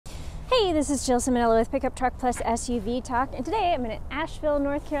Hey, this is Jill Cimillo with Pickup Truck Plus SUV Talk, and today I'm in Asheville,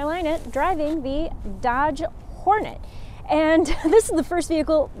 North Carolina, driving the Dodge Hornet. And this is the first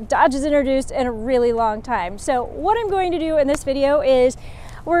vehicle Dodge has introduced in a really long time. So what I'm going to do in this video is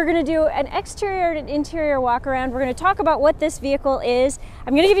we're going to do an exterior and interior walk around. We're going to talk about what this vehicle is.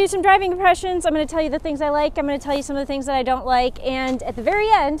 I'm going to give you some driving impressions. I'm going to tell you the things I like. I'm going to tell you some of the things that I don't like. And at the very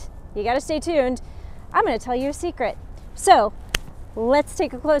end, you got to stay tuned, I'm going to tell you a secret. So let's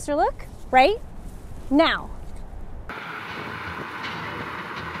take a closer look right now.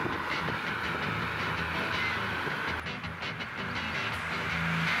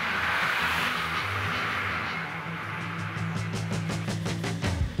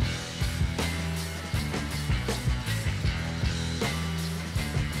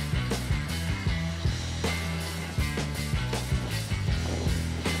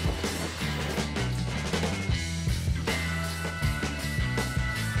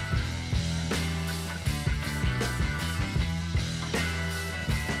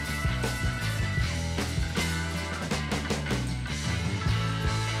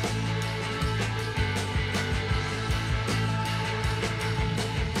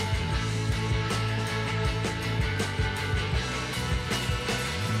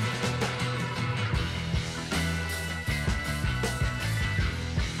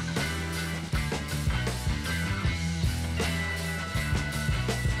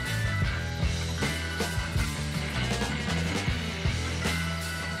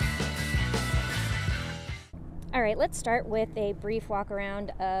 All right, let's start with a brief walk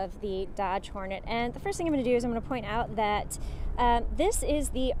around of the Dodge Hornet. And the first thing I'm going to do is I'm going to point out that this is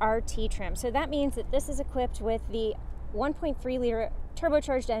the RT trim. So that means that this is equipped with the 1.3 liter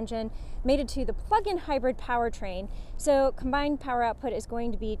turbocharged engine mated to the plug-in hybrid powertrain. So combined power output is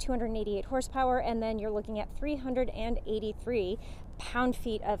going to be 288 horsepower, and then you're looking at 383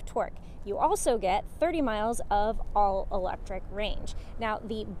 pound-feet of torque. You also get 30 miles of all-electric range. Now,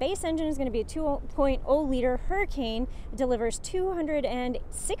 the base engine is going to be a 2.0 liter Hurricane. It delivers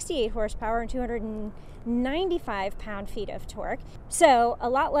 268 horsepower and 295 pound-feet of torque. So a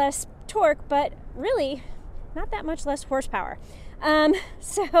lot less torque, but really not that much less horsepower.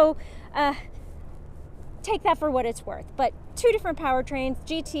 Take that for what it's worth. But two different powertrains.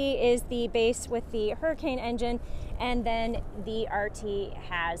 GT is the base with the Hurricane engine, and then the RT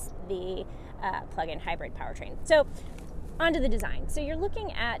has the plug-in hybrid powertrain. So onto the design. So you're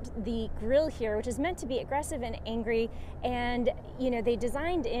looking at the grille here, which is meant to be aggressive and angry, and they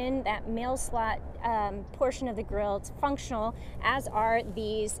designed in that mail slot portion of the grille. It's functional, as are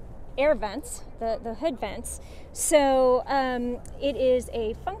these air vents, the hood vents. So it is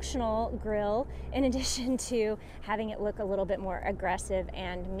a functional grille in addition to having it look a little bit more aggressive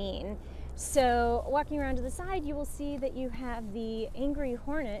and mean. So walking around to the side, you will see that you have the Angry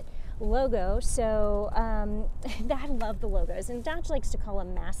Hornet logo. So I love the logos, and Dodge likes to call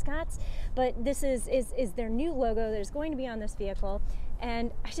them mascots, but this is their new logo that is going to be on this vehicle,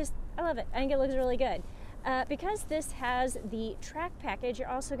 and I love it. I think it looks really good. Because this has the track package, you're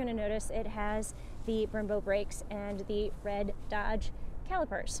also going to notice it has the Brembo brakes and the red Dodge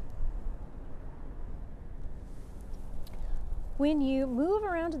calipers. When you move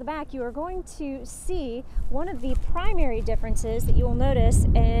around to the back, you are going to see one of the primary differences that you will notice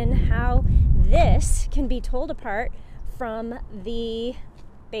in how this can be told apart from the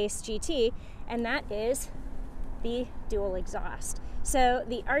base GT, and that is the dual exhaust. So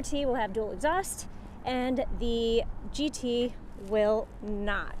the RT will have dual exhaust, and the GT will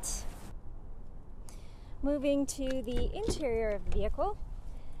not. Moving to the interior of the vehicle,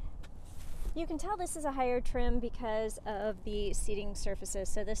 you can tell this is a higher trim because of the seating surfaces.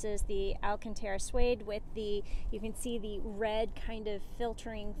 So this is the Alcantara suede with you can see the red kind of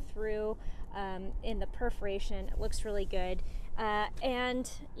filtering through in the perforation. It looks really good. And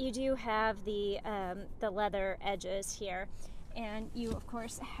you do have the leather edges here. And you, of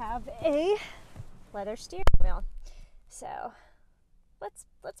course, have a leather steering wheel. So let's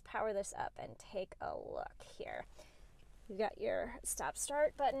power this up and take a look here. You've got your stop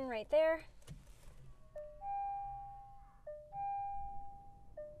start button right there.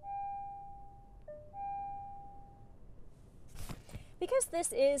 Because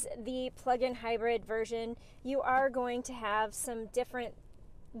this is the plug-in hybrid version, you are going to have some different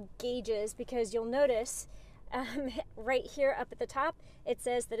gauges, because you'll notice right here up at the top, it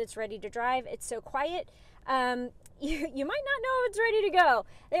says that it's ready to drive. It's so quiet. You might not know if it's ready to go.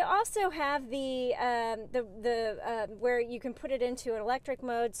 They also have the where you can put it into an electric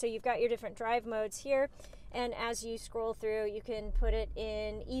mode. So you've got your different drive modes here. And as you scroll through, you can put it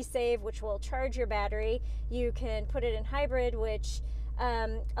in e-save, which will charge your battery. You can put it in hybrid, which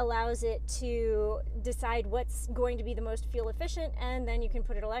allows it to decide what's going to be the most fuel efficient, and then you can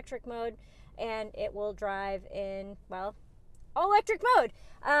put it electric mode and it will drive in, well, all electric mode.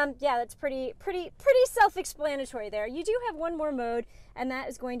 Yeah, that's pretty self-explanatory there. You do have one more mode, and that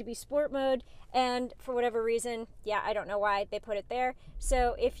is going to be sport mode, and for whatever reason, yeah, I don't know why they put it there.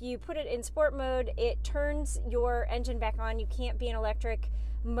 So if you put it in sport mode, it turns your engine back on. You can't be in electric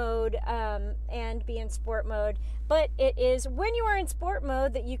mode and be in sport mode, but it is when you are in sport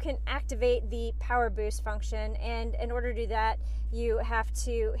mode that you can activate the power boost function, and in order to do that, you have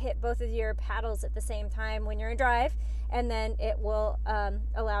to hit both of your paddles at the same time when you're in drive, and then it will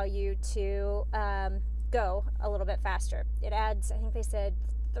allow you to go a little bit faster. It adds, I think they said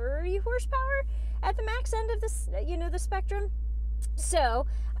 30 horsepower at the max end of this, the spectrum. So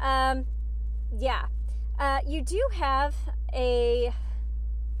yeah, you do have a,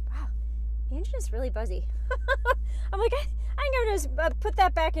 the engine is really buzzy. I'm like, I'm going to just put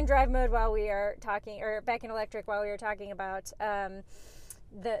that back in drive mode while we are talking, or back in electric while we are talking about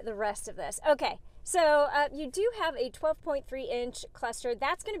the rest of this. Okay, so you do have a 12.3-inch cluster.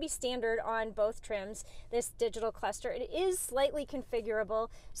 That's going to be standard on both trims, this digital cluster. It is slightly configurable.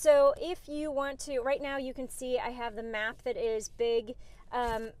 So if you want to, right now you can see I have the map that is big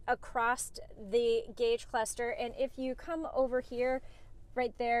across the gauge cluster. And if you come over here,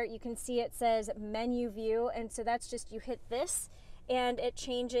 right there, you can see it says menu view, and so that's just, you hit this and it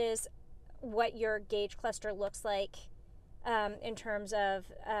changes what your gauge cluster looks like in terms of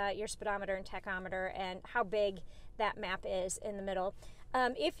your speedometer and tachometer and how big that map is in the middle.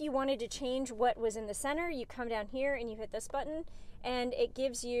 If you wanted to change what was in the center, you come down here and you hit this button, and it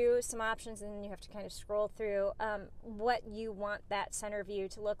gives you some options, and then you have to kind of scroll through what you want that center view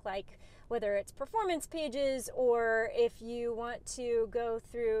to look like, whether it's performance pages, or if you want to go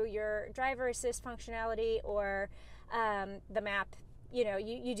through your driver assist functionality, or the map.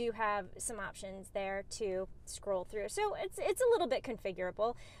 You do have some options there to scroll through. So it's a little bit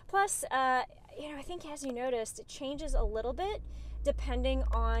configurable. Plus, I think, as you noticed, it changes a little bit depending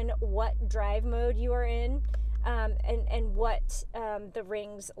on what drive mode you are in, and what the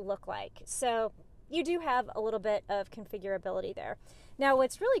rings look like. So you do have a little bit of configurability there. Now,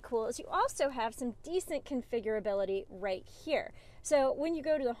 what's really cool is you also have some decent configurability right here. So when you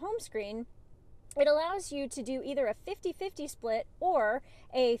go to the home screen, it allows you to do either a 50-50 split or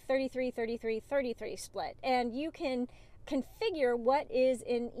a 33-33-33 split. And you can configure what is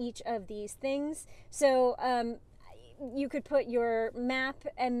in each of these things. So you could put your map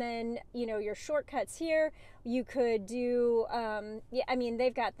and then, your shortcuts here. You could do,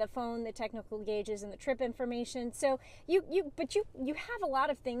 they've got the phone, the technical gauges, and the trip information. So you have a lot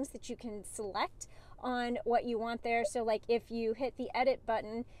of things that you can select on what you want there. So like if you hit the edit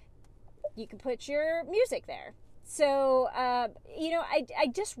button, you can put your music there. So, I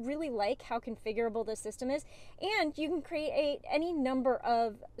just really like how configurable this system is. And you can create any number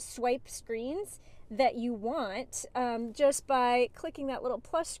of swipe screens that you want just by clicking that little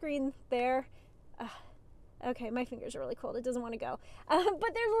plus screen there. Okay, my fingers are really cold. It doesn't want to go. But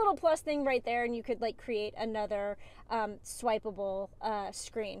there's a little plus thing right there, and you could create another swipeable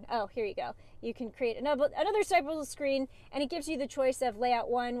screen. Oh, here you go. You can create another swipeable screen, and it gives you the choice of layout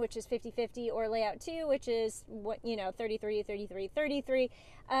 1, which is 50-50, or layout 2, which is 33-33-33.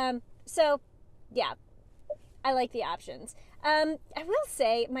 So, yeah. I like the options. I will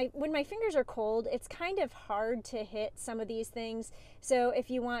say, when my fingers are cold, it's kind of hard to hit some of these things. So if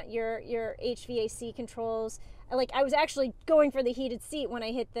you want your HVAC controls, I was actually going for the heated seat when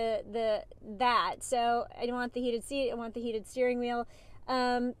I hit that. So I don't want the heated seat. I want the heated steering wheel.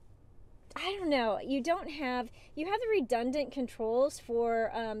 I don't know. You have the redundant controls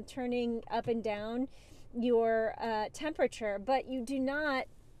for turning up and down your temperature, but you do not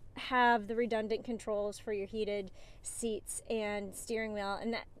have the redundant controls for your heated seats and steering wheel,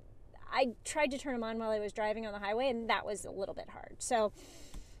 and that I tried to turn them on while I was driving on the highway, and that was a little bit hard. So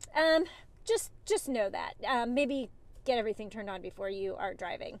just know that. Maybe get everything turned on before you are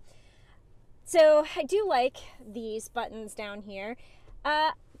driving. So I do like these buttons down here,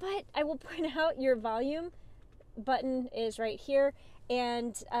 but I will point out your volume button is right here,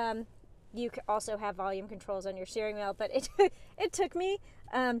 and you could also have volume controls on your steering wheel, but it took me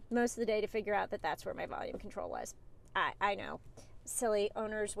most of the day to figure out that that's where my volume control was. I know. Silly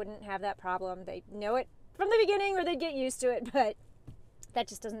owners wouldn't have that problem. They know it from the beginning, or they'd get used to it, but that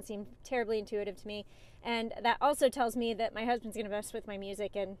just doesn't seem terribly intuitive to me. And that also tells me that my husband's going to mess with my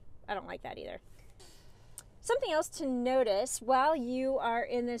music, and I don't like that either. Something else to notice while you are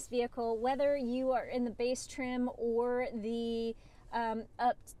in this vehicle, whether you are in the base trim or the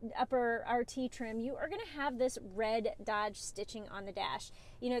upper RT trim, you are going to have this red Dodge stitching on the dash.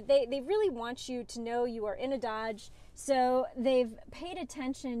 You know, they really want you to know you are in a Dodge, so they've paid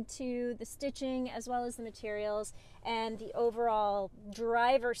attention to the stitching as well as the materials and the overall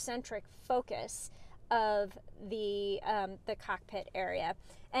driver-centric focus of the cockpit area.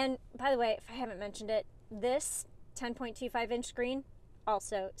 And by the way, if I haven't mentioned it, this 10.25-inch screen,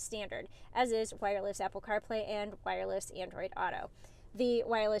 also standard, as is wireless Apple CarPlay and wireless Android Auto. The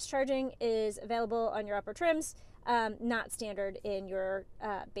wireless charging is available on your upper trims, not standard in your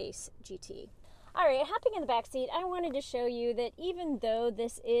base GT. All right, hopping in the back seat, I wanted to show you that even though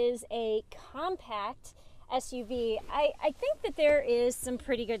this is a compact SUV, I think that there is some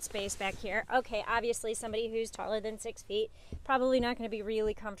pretty good space back here. Okay, obviously somebody who's taller than 6 feet, probably not going to be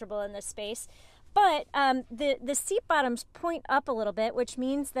really comfortable in this space. But the seat bottoms point up a little bit, which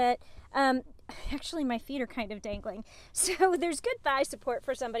means that actually my feet are kind of dangling. So there's good thigh support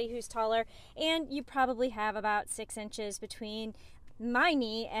for somebody who's taller, and you probably have about 6 inches between my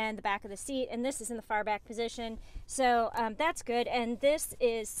knee and the back of the seat, and this is in the far back position, so that's good. And this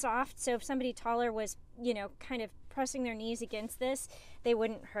is soft, so if somebody taller was, you know, kind of pressing their knees against this, they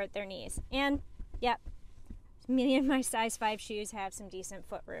wouldn't hurt their knees. And yep, me and my size 5 shoes have some decent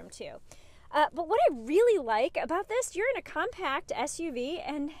foot room too. But what I really like about this, you're in a compact SUV,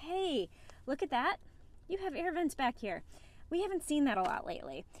 and hey, look at that, you have air vents back here. We haven't seen that a lot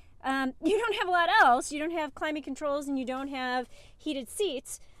lately. You don't have a lot else. You don't have climate controls and you don't have heated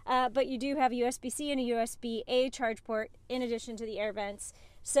seats, but you do have USB-C and a USB-A charge port in addition to the air vents.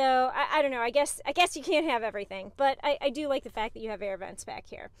 So I don't know, I guess you can't have everything, but I do like the fact that you have air vents back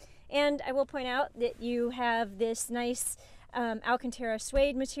here. And I will point out that you have this nice Alcantara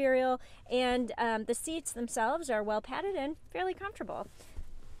suede material, and the seats themselves are well padded and fairly comfortable.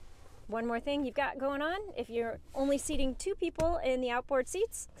 One more thing you've got going on, if you're only seating 2 people in the outboard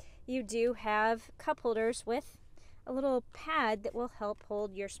seats, you do have cup holders with a little pad that will help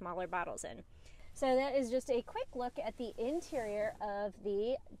hold your smaller bottles in. So that is just a quick look at the interior of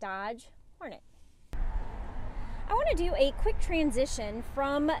the Dodge Hornet. I want to do a quick transition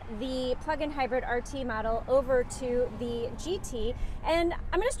from the plug-in hybrid RT model over to the GT, and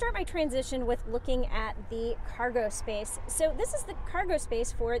I'm going to start my transition with looking at the cargo space. So this is the cargo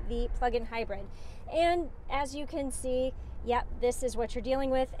space for the plug-in hybrid, and as you can see, yep, this is what you're dealing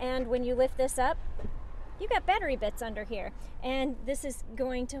with. And when you lift this up, you've got battery bits under here, and this is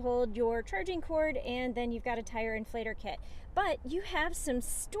going to hold your charging cord, and then you've got a tire inflator kit. But you have some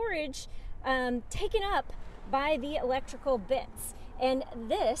storage taken up by the electrical bits, and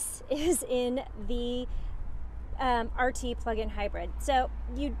this is in the RT plug-in hybrid. So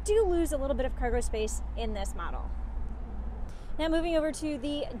you do lose a little bit of cargo space in this model. Now moving over to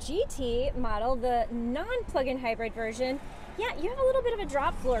the GT model, the non-plug-in hybrid version, yeah, you have a little bit of a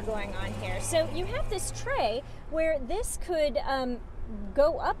drop floor going on here. So you have this tray where this could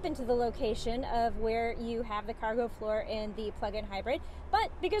go up into the location of where you have the cargo floor in the plug-in hybrid, but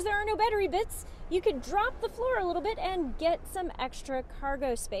because there are no battery bits, you could drop the floor a little bit and get some extra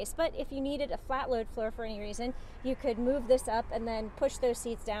cargo space. But if you needed a flat load floor for any reason, you could move this up and then push those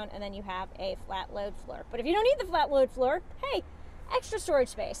seats down, and then you have a flat load floor. But if you don't need the flat load floor, hey, extra storage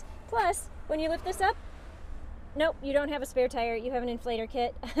space. Plus, when you lift this up, nope, you don't have a spare tire, you have an inflator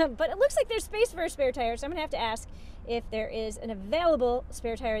kit, but it looks like there's space for a spare tire, so I'm gonna have to ask if there is an available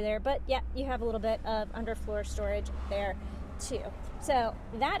spare tire there. But yeah, you have a little bit of underfloor storage there too. So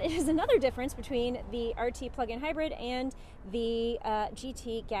that is another difference between the RT plug-in hybrid and the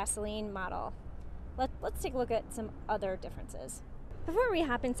GT gasoline model. Let's take a look at some other differences. Before we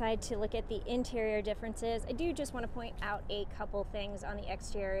hop inside to look at the interior differences, I do just want to point out a couple things on the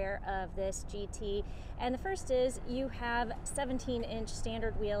exterior of this GT. And the first is you have 17-inch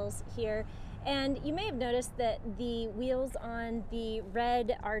standard wheels here. And you may have noticed that the wheels on the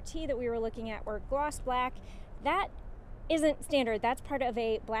red RT that we were looking at were gloss black. That isn't standard. That's part of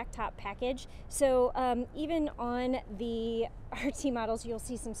a blacktop package. So even on the RT models, you'll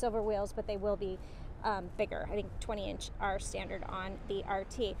see some silver wheels, but they will be bigger. I think 20-inch are standard on the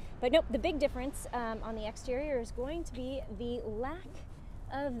RT. But nope, the big difference on the exterior is going to be the lack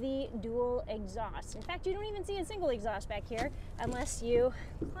of the dual exhaust. In fact, you don't even see a single exhaust back here unless you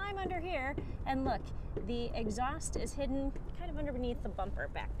climb under here and look. The exhaust is hidden kind of underneath the bumper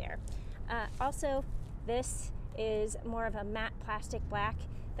back there. Also, this is more of a matte plastic black,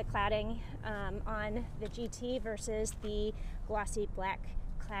 the cladding on the GT versus the glossy black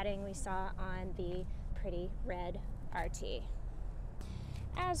cladding we saw on the pretty red RT.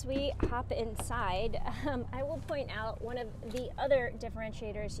 As we hop inside, I will point out one of the other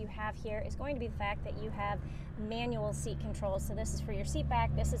differentiators you have here is going to be the fact that you have manual seat controls. So this is for your seat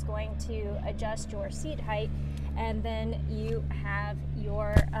back. This is going to adjust your seat height, and then you have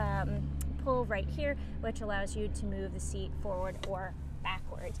your pull right here, which allows you to move the seat forward or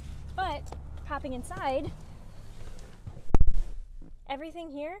backwards. But hopping inside, everything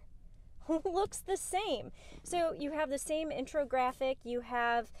here looks the same. So you have the same intro graphic, you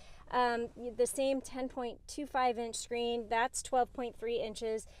have the same 10.25 inch screen, that's 12.3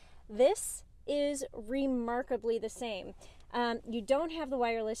 inches. This is remarkably the same. You don't have the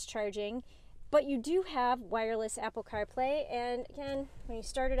wireless charging, but you do have wireless Apple CarPlay, and again, when you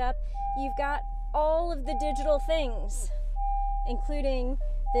start it up, you've got all of the digital things, including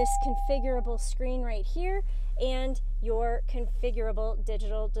this configurable screen right here and your configurable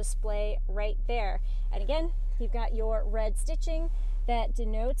digital display right there. And again, you've got your red stitching that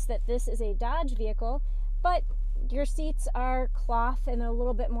denotes that this is a Dodge vehicle, but your seats are cloth and a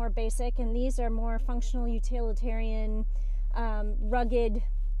little bit more basic, and these are more functional, utilitarian, rugged,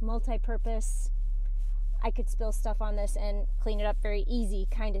 multi-purpose, I could spill stuff on this and clean it up very easy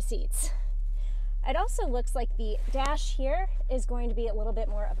kind of seats. It also looks like the dash here is going to be a little bit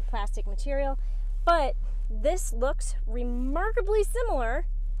more of a plastic material, but this looks remarkably similar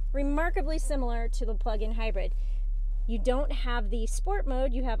to the plug-in hybrid. You don't have the sport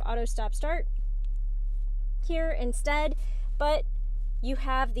mode, you have auto stop start here instead, but you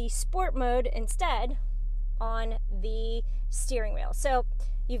have the sport mode instead on the steering wheel. So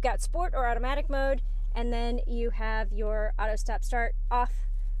you've got sport or automatic mode, and then you have your auto stop start off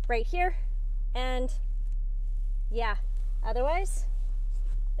right here. And yeah, otherwise,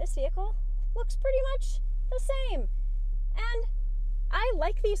 this vehicle looks pretty much the same. And I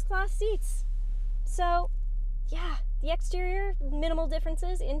like these cloth seats. So yeah, the exterior, minimal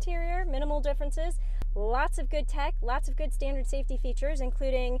differences. Interior, minimal differences. Lots of good tech, lots of good standard safety features,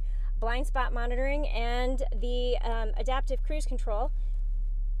 including blind spot monitoring and the adaptive cruise control.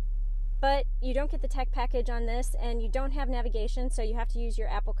 But you don't get the tech package on this, and you don't have navigation, so you have to use your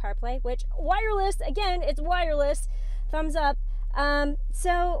Apple CarPlay, which wireless, again, it's wireless, thumbs up.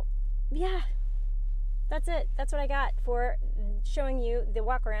 So yeah, that's it. That's what I got for showing you the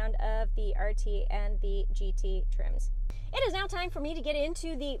walk around of the RT and the GT trims. It is now time for me to get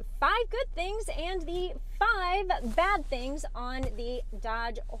into the 5 good things and the 5 bad things on the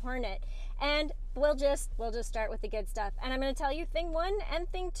Dodge Hornet. And we'll just start with the good stuff. And I'm going to tell you, thing 1 and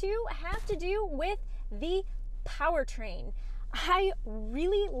thing 2 have to do with the powertrain. I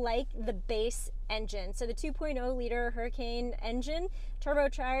really like the base engine. So the 2.0 liter Hurricane engine,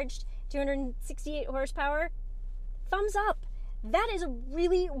 turbocharged, 268 horsepower, thumbs up. That is a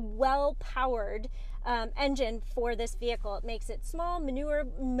really well-powered engine for this vehicle. It makes it small,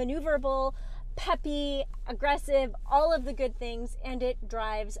 maneuverable, peppy, aggressive, all of the good things, and it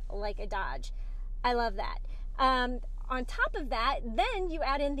drives like a Dodge. I love that. On top of that, then you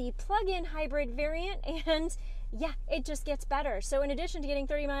add in the plug-in hybrid variant, and yeah, it just gets better. So in addition to getting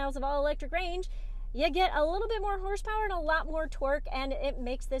 30 miles of all-electric range, you get a little bit more horsepower and a lot more torque, and it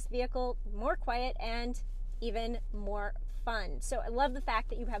makes this vehicle more quiet and even more fun. So I love the fact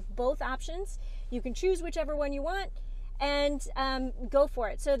that you have both options. You can choose whichever one you want and go for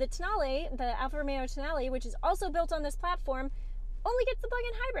it. So the Tonale, the Alfa Romeo Tonale, which is also built on this platform, only gets the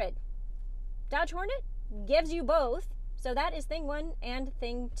plug-in hybrid. Dodge Hornet gives you both. So that is thing 1 and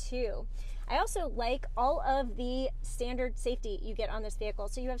thing 2. I also like all of the standard safety you get on this vehicle.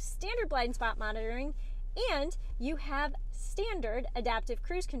 So you have standard blind spot monitoring, and you have standard adaptive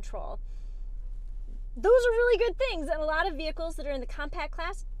cruise control. Those are really good things, and a lot of vehicles that are in the compact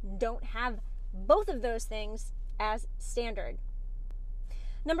class don't have both of those things as standard.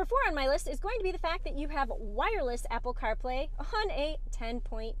 Number 4 on my list is going to be the fact that you have wireless Apple CarPlay on a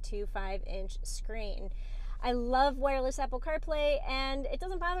 10.25 inch screen. I love wireless Apple CarPlay, and it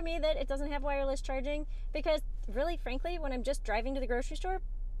doesn't bother me that it doesn't have wireless charging, because really, frankly, when I'm just driving to the grocery store,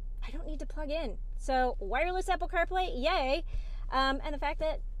 I don't need to plug in. So wireless Apple CarPlay, yay. And the fact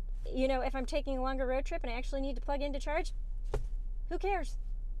that, you know, if I'm taking a longer road trip and I actually need to plug in to charge, who cares?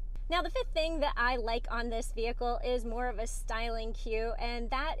 Now, the 5th thing that I like on this vehicle is more of a styling cue, and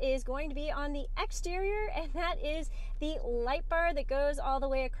that is going to be on the exterior, and that is the light bar that goes all the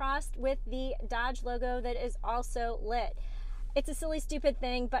way across with the Dodge logo that is also lit. It's a silly, stupid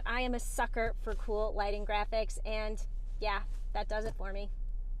thing, but I am a sucker for cool lighting graphics, and yeah, that does it for me.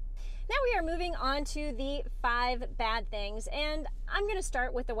 Now we are moving on to the 5 bad things, and I'm going to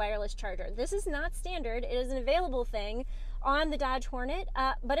start with the wireless charger. This is not standard. It is an available thing on the Dodge Hornet,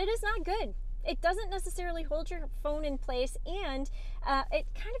 but it is not good. it doesn't necessarily hold your phone in place, and it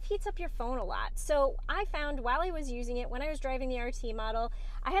kind of heats up your phone a lot. So I found while I was using it, when I was driving the RT model,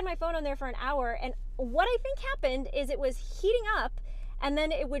 I had my phone on there for an hour, and what I think happened is it was heating up, and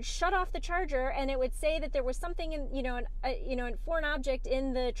then it would shut off the charger, and it would say that there was something in, a foreign object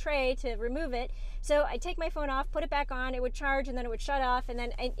in the tray to remove it. So I'd take my phone off, put it back on, it would charge, and then it would shut off, and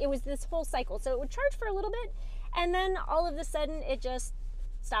then it was this whole cycle. So it would charge for a little bit, and then all of a sudden it just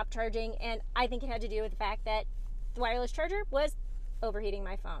stopped charging, and I think it had to do with the fact that the wireless charger was overheating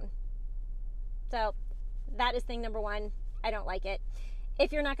my phone. So that is thing number one. I don't like it.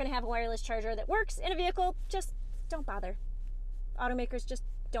 If you're not going to have a wireless charger that works in a vehicle, just don't bother. Automakers, just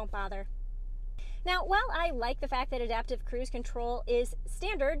don't bother. Now, while I like the fact that adaptive cruise control is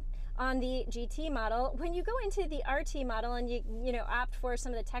standard on the GT model, when you go into the RT model and you opt for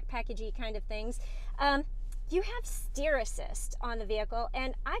some of the tech packagey kind of things, you have steer assist on the vehicle,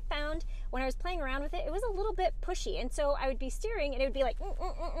 and I found when I was playing around with it, it was a little bit pushy, and so I would be steering and it would be like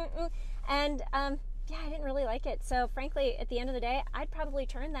and yeah, I didn't really like it. So frankly, at the end of the day, I'd probably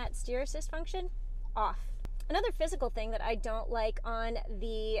turn that steer assist function off. Another physical thing that I don't like on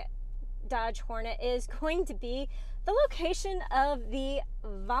the Dodge Hornet is going to be the location of the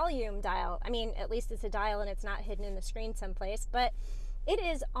volume dial. I mean, at least it's a dial and it's not hidden in the screen someplace, but it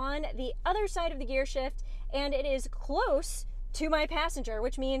is on the other side of the gear shift, and it is close to my passenger,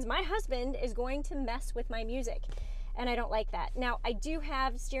 which means my husband is going to mess with my music, and I don't like that. Now, I do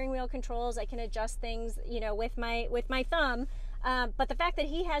have steering wheel controls. I can adjust things, with my thumb, but the fact that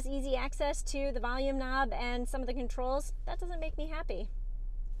he has easy access to the volume knob and some of the controls, that doesn't make me happy.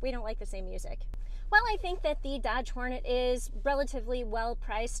 We don't like the same music. Well, I think that the Dodge Hornet is relatively well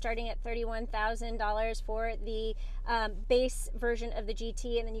priced, starting at $31,000 for the base version of the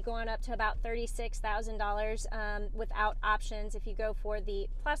GT, and then you go on up to about $36,000 without options if you go for the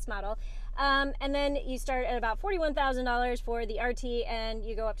Plus model. And then you start at about $41,000 for the RT, and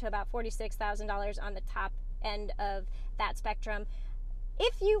you go up to about $46,000 on the top end of that spectrum.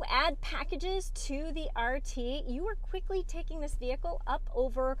 If you add packages to the RT, you are quickly taking this vehicle up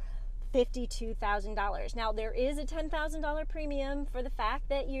over $52,000. Now, there is a $10,000 premium for the fact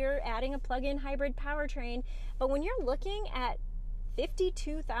that you're adding a plug-in hybrid powertrain, but when you're looking at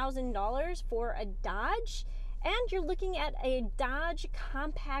 $52,000 for a Dodge, and you're looking at a Dodge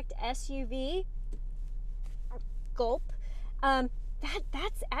compact SUV, gulp, that's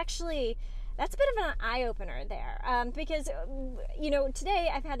a bit of an eye-opener there, because today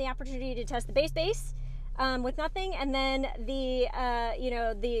I've had the opportunity to test the base with nothing, and then the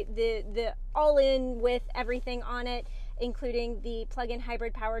all-in with everything on it, including the plug-in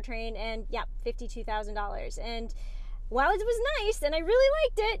hybrid powertrain, and yeah, $52,000. And while it was nice and I really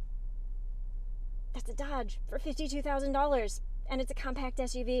liked it, that's a Dodge for $52,000, and it's a compact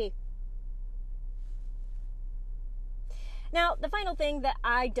SUV. Now, the final thing that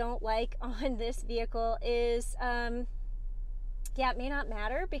I don't like on this vehicle is, it may not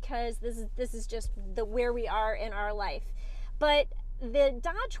matter because this is just where we are in our life, but the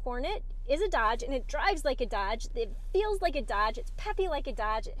Dodge Hornet is a Dodge, and it drives like a Dodge. It feels like a Dodge. It's peppy like a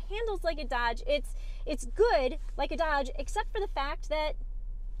Dodge. It handles like a Dodge. It's good like a Dodge, except for the fact that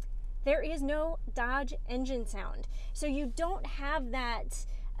there is no Dodge engine sound. So you don't have that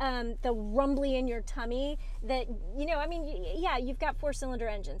the rumbly in your tummy that, you've got 4-cylinder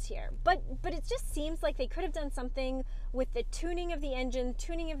engines here, but it just seems like they could have done something with the tuning of the engine,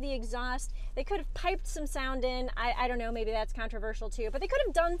 tuning of the exhaust. They could have piped some sound in. I don't know, maybe that's controversial too, but they could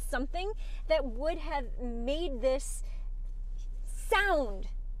have done something that would have made this sound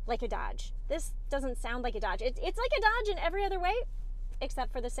like a Dodge. This doesn't sound like a Dodge. It's like a Dodge in every other way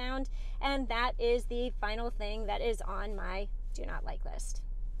except for the sound, and that is the final thing that is on my do not like list.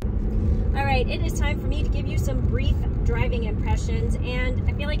 All right, it is time for me to give you some brief driving impressions, and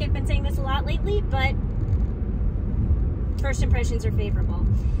I feel like I've been saying this a lot lately, but first impressions are favorable.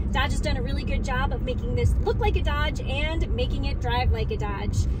 Dodge has done a really good job of making this look like a Dodge and making it drive like a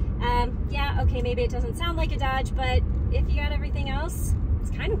Dodge. Okay, maybe it doesn't sound like a Dodge, but if you got everything else, it's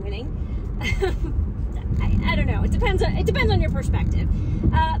kind of winning. I don't know. It depends on your perspective.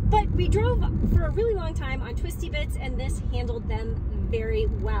 But we drove for a really long time on twisty bits, and this handled them very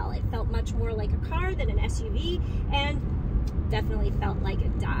well. It felt much more like a car than an SUV, and definitely felt like a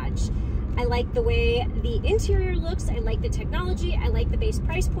Dodge. I like the way the interior looks. I like the technology. I like the base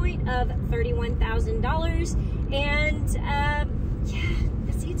price point of $31,000, and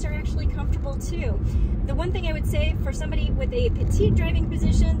the seats are actually comfortable too. The one thing I would say for somebody with a petite driving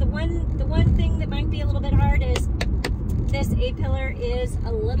position, the one thing that might be a little bit hard is this A-pillar is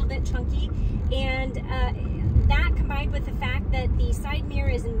a little bit chunky, and that combined with the fact that the side mirror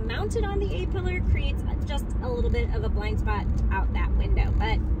is mounted on the A-pillar creates just a little bit of a blind spot out that window.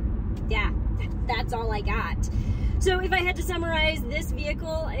 But yeah, that's all I got. So if I had to summarize this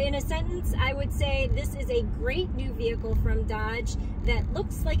vehicle in a sentence, I would say this is a great new vehicle from Dodge that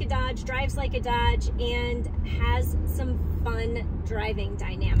looks like a Dodge, drives like a Dodge, and has some fun driving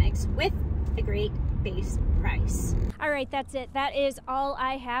dynamics with a great base price. All right, that's it. That is all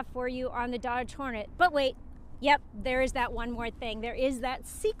I have for you on the Dodge Hornet. But wait, yep, there is that one more thing. There is that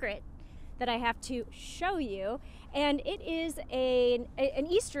secret that I have to show you, and it is an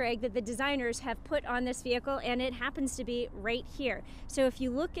Easter egg that the designers have put on this vehicle, and it happens to be right here. So if you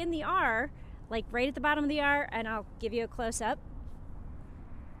look in the R, like right at the bottom of the R, and I'll give you a close-up.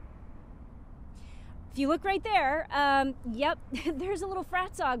 If you look right there, yep, there's a little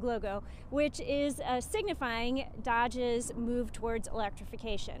Fratzog logo, which is signifying Dodge's move towards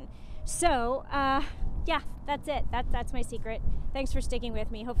electrification. So, yeah, that's it. That's my secret. Thanks for sticking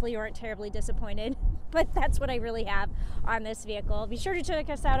with me. Hopefully you aren't terribly disappointed, but that's what I really have on this vehicle. Be sure to check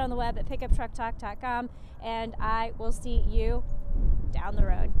us out on the web at pickuptrucktalk.com, and I will see you down the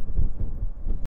road.